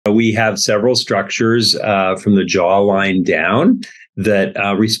We have several structures from the jawline down that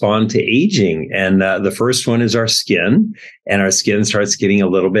respond to aging. And the first one is our skin. And our skin starts getting a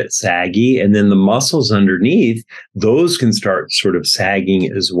little bit saggy. And then the muscles underneath, those can start sort of sagging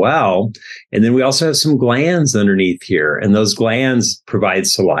as well. And then we also have some glands underneath here. And those glands provide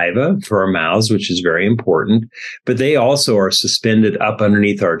saliva for our mouths, which is very important. But they also are suspended up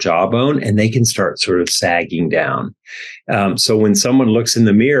underneath our jawbone, and they can start sort of sagging down. So when someone looks in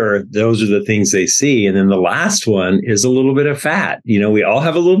the mirror, those are the things they see. And then the last one is a little bit of fat. You know, we all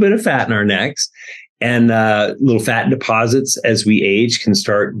have a little bit of fat in our necks. And little fat deposits as we age can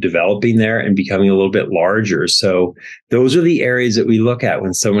start developing there and becoming a little bit larger. So those are the areas that we look at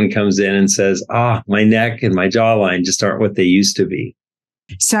when someone comes in and says, my neck and my jawline just aren't what they used to be.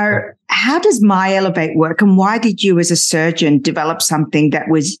 So how does MyEllevate work? And why did you as a surgeon develop something that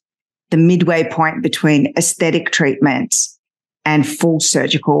was the midway point between aesthetic treatments and full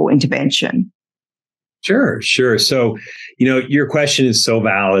surgical intervention? Sure. So, your question is so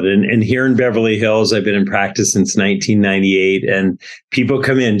valid. And here in Beverly Hills, I've been in practice since 1998, and people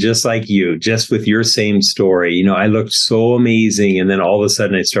come in just like you, just with your same story. I looked so amazing. And then all of a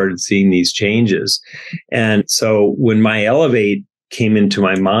sudden I started seeing these changes. And so when MyEllevate came into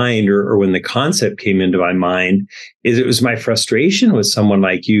my mind, or when the concept came into my mind, it was my frustration with someone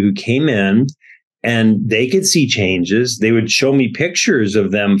like you who came in and they could see changes. They would show me pictures of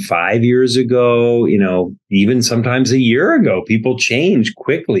them 5 years ago, even sometimes a year ago. People change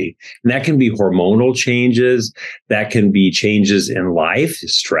quickly. And that can be hormonal changes. That can be changes in life,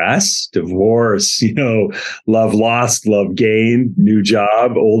 stress, divorce, love lost, love gained, new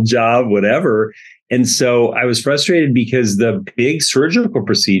job, old job, whatever. And so I was frustrated because the big surgical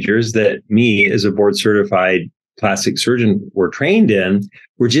procedures that me as a board certified plastic surgeon were trained in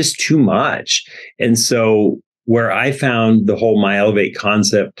were just too much. And so where I found the whole MyEllevate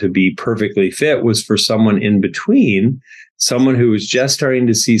concept to be perfectly fit was for someone in between, someone who was just starting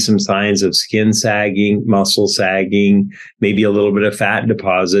to see some signs of skin sagging, muscle sagging, maybe a little bit of fat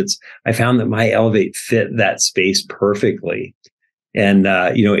deposits. I found that MyEllevate fit that space perfectly. And,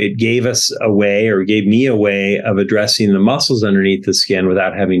 it gave me a way of addressing the muscles underneath the skin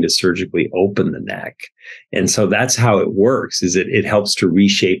without having to surgically open the neck. And so that's how it works, is it helps to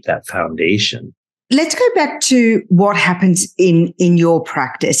reshape that foundation. Let's go back to what happens in your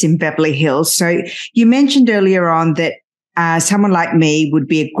practice in Beverly Hills. So you mentioned earlier on that someone like me would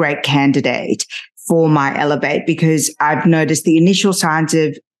be a great candidate for MyEllevate because I've noticed the initial signs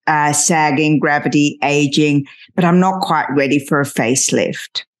of sagging, gravity, aging, but I'm not quite ready for a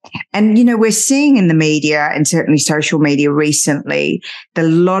facelift. And, we're seeing in the media and certainly social media recently, that a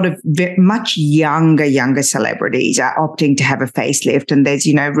lot of much younger celebrities are opting to have a facelift. And there's,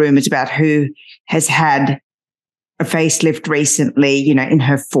 rumors about who has had a facelift recently, in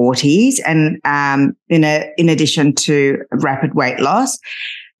her 40s and in addition to rapid weight loss.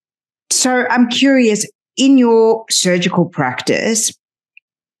 So I'm curious, in your surgical practice,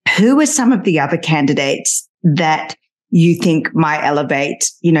 who are some of the other candidates that you think MyEllevate,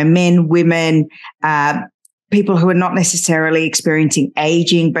 men, women, people who are not necessarily experiencing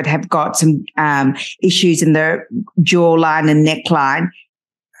aging, but have got some issues in their jawline and neckline?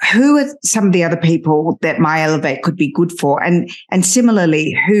 Who are some of the other people that MyEllevate could be good for? And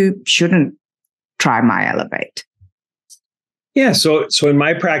similarly, who shouldn't try MyEllevate? Yeah. So in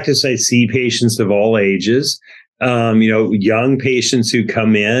my practice, I see patients of all ages. Young patients who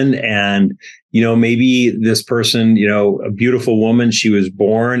come in and, maybe this person, a beautiful woman, she was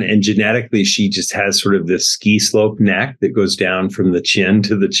born and genetically she just has sort of this ski slope neck that goes down from the chin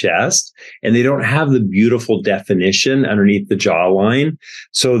to the chest, and they don't have the beautiful definition underneath the jawline.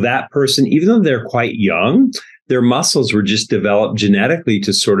 So that person, even though they're quite young, their muscles were just developed genetically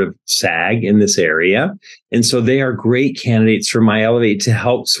to sort of sag in this area. And so they are great candidates for MyEllevate to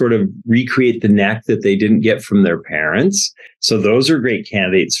help sort of recreate the neck that they didn't get from their parents. So those are great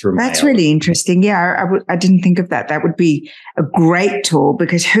candidates for MyEllevate. That's really interesting. Yeah, I didn't think of that. That would be a great tool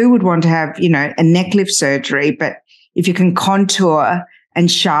because who would want to have, a necklift surgery, but if you can contour and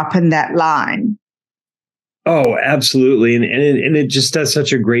sharpen that line. Oh, absolutely. And it just does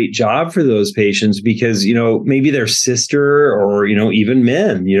such a great job for those patients because, maybe their sister or, even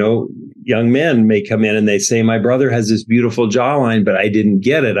men, young men may come in and they say, my brother has this beautiful jawline, but I didn't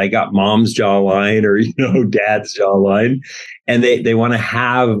get it. I got mom's jawline or, dad's jawline. And they want to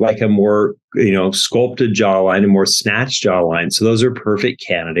have like a more, sculpted jawline, a more snatched jawline. So those are perfect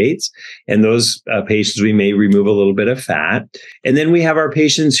candidates. And those patients, we may remove a little bit of fat. And then we have our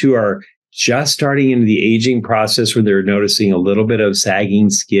patients who are just starting into the aging process where they're noticing a little bit of sagging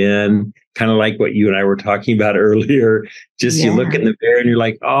skin, kind of like what you and I were talking about earlier. Just you look in the mirror and you're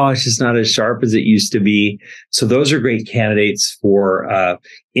like, oh, it's just not as sharp as it used to be. So those are great candidates for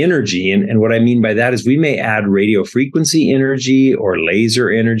energy. And what I mean by that is we may add radio frequency energy or laser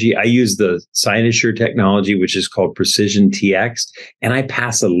energy. I use the Cynosure technology, which is called Precision TX, and I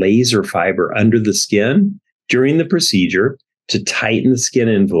pass a laser fiber under the skin during the procedure to tighten the skin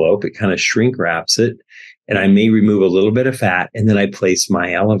envelope. It kind of shrink wraps it. And I may remove a little bit of fat, and then I place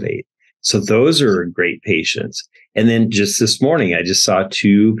MyEllevate. So those are great patients. And then just this morning, I just saw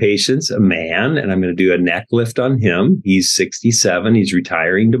 2 patients, a man, and I'm going to do a neck lift on him. He's 67. He's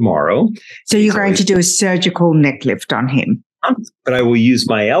retiring tomorrow. So you're going to do a surgical neck lift on him? But I will use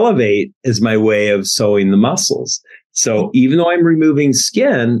MyEllevate as my way of sewing the muscles. So even though I'm removing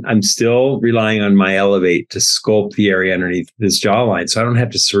skin, I'm still relying on MyEllevate to sculpt the area underneath this jawline, so I don't have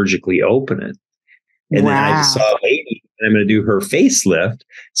to surgically open it. And then I just saw a lady, and I'm going to do her facelift.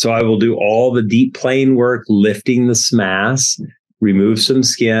 So I will do all the deep plane work, lifting the SMAS, remove some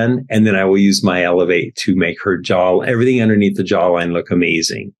skin, and then I will use MyEllevate to make her everything underneath the jawline look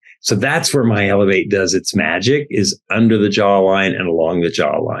amazing. So that's where MyEllevate does its magic, is under the jawline and along the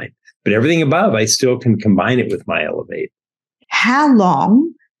jawline. But everything above, I still can combine it with MyEllevate. How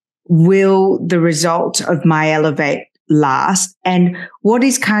long will the result of MyEllevate last? And what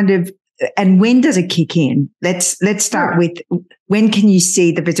is and when does it kick in? Let's start with, when can you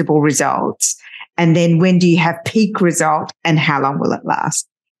see the visible results? And then when do you have peak result, and how long will it last?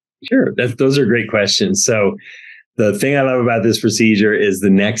 Sure. Those are great questions. So the thing I love about this procedure is the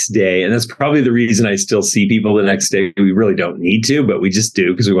next day, and that's probably the reason I still see people the next day. We really don't need to, but we just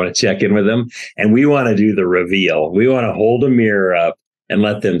do because we want to check in with them. And we want to do the reveal. We want to hold a mirror up and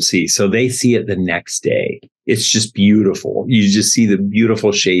let them see. So they see it the next day. It's just beautiful. You just see the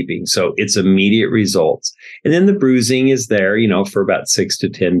beautiful shaping. So it's immediate results. And then the bruising is there, for about 6 to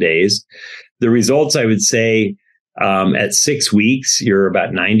 10 days. The results, I would say, at 6 weeks, you're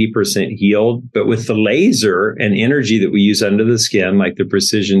about 90% healed. But with the laser and energy that we use under the skin, like the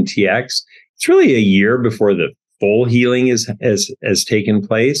Precision TX, it's really a year before the full healing has taken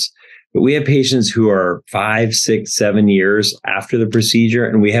place. But we have patients who are 5, 6, 7 years after the procedure,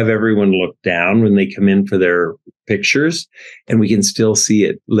 and we have everyone look down when they come in for their pictures, and we can still see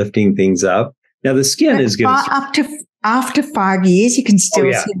it lifting things up. Now the skin is going to after 5 years, you can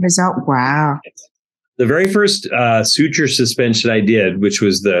still see the result. Wow. The very first suture suspension I did, which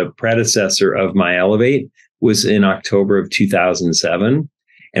was the predecessor of MyEllevate, was in October of 2007.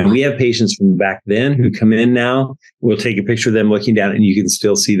 And we have patients from back then who come in now. We'll take a picture of them looking down, and you can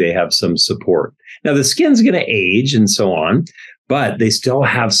still see they have some support. Now, the skin's going to age and so on, but they still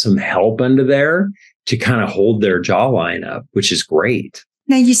have some help under there to kind of hold their jawline up, which is great.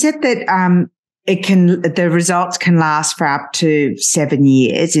 Now, you said that the results can last for up to 7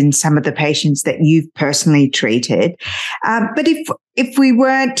 years in some of the patients that you've personally treated. But if we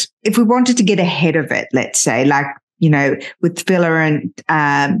wanted to get ahead of it, let's say, like, with filler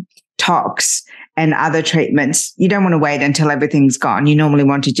and tox and other treatments, you don't want to wait until everything's gone. You normally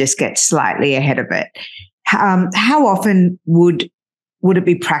want to just get slightly ahead of it. How often would it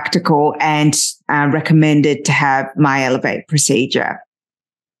be practical and recommended to have MyEllevate procedure?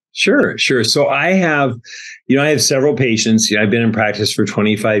 Sure. So I have several patients. I've been in practice for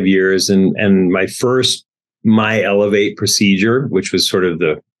 25 years, and my first MyEllevate procedure, which was sort of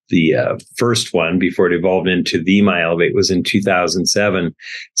the first one before it evolved into the MyEllevate, was in 2007.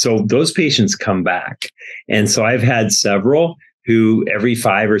 So those patients come back. And so I've had several who every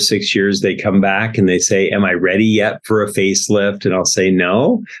 5 or 6 years, they come back and they say, am I ready yet for a facelift? And I'll say,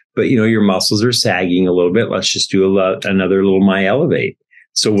 no, but your muscles are sagging a little bit. Let's just do another little MyEllevate.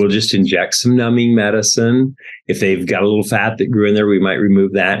 So we'll just inject some numbing medicine. If they've got a little fat that grew in there, we might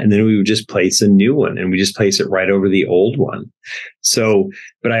remove that. And then we would just place a new one, and we just place it right over the old one. So,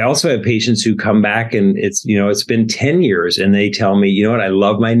 but I also have patients who come back, and it's been 10 years, and they tell me, I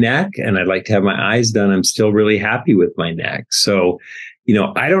love my neck and I'd like to have my eyes done. I'm still really happy with my neck. So,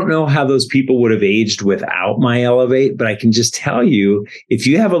 I don't know how those people would have aged without MyEllevate, but I can just tell you, if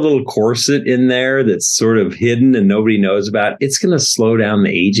you have a little corset in there that's sort of hidden and nobody knows about, it's going to slow down the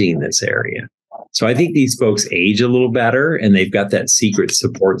aging in this area. So I think these folks age a little better, and they've got that secret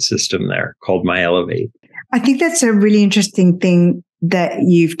support system there called MyEllevate. I think that's a really interesting thing that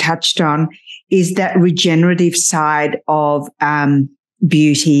you've touched on, is that regenerative side of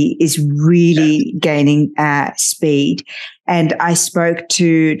beauty is really gaining speed. And I spoke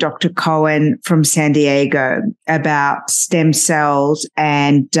to Dr. Cohen from San Diego about stem cells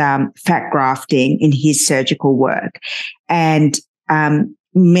and fat grafting in his surgical work. And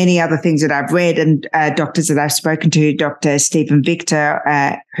many other things that I've read and doctors that I've spoken to, Dr. Stephen Victor,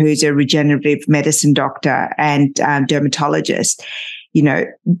 who's a regenerative medicine doctor and dermatologist,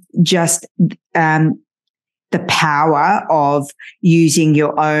 just the power of using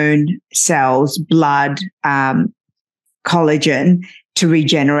your own cells, blood, collagen to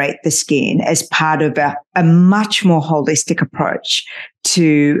regenerate the skin as part of a much more holistic approach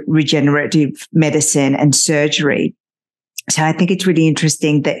to regenerative medicine and surgery. So I think it's really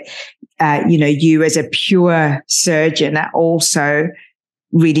interesting that, you as a pure surgeon are also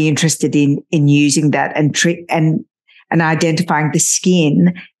really interested in using that and identifying the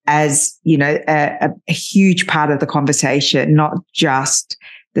skin as, a huge part of the conversation, not just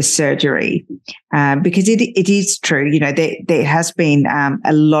the surgery, because it is true. There has been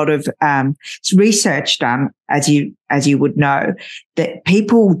a lot of research done, as you would know, that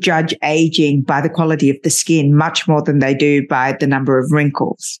people judge aging by the quality of the skin much more than they do by the number of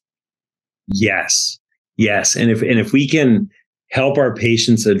wrinkles. Yes, and if we can help our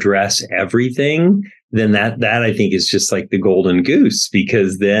patients address everything, then that I think is just like the golden goose,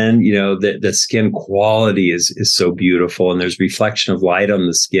 because then, the skin quality is so beautiful and there's reflection of light on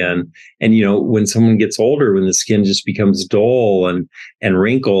the skin. And, when someone gets older, when the skin just becomes dull and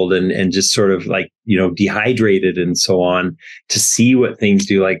wrinkled and just sort of like, dehydrated and so on, to see what things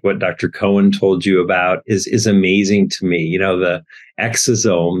do, like what Dr. Cohen told you about is amazing to me. The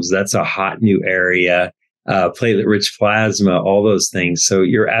exosomes, that's a hot new area. Platelet-rich plasma, all those things. So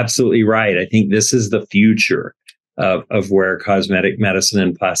you're absolutely right. I think this is the future of where cosmetic medicine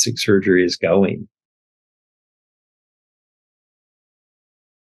and plastic surgery is going.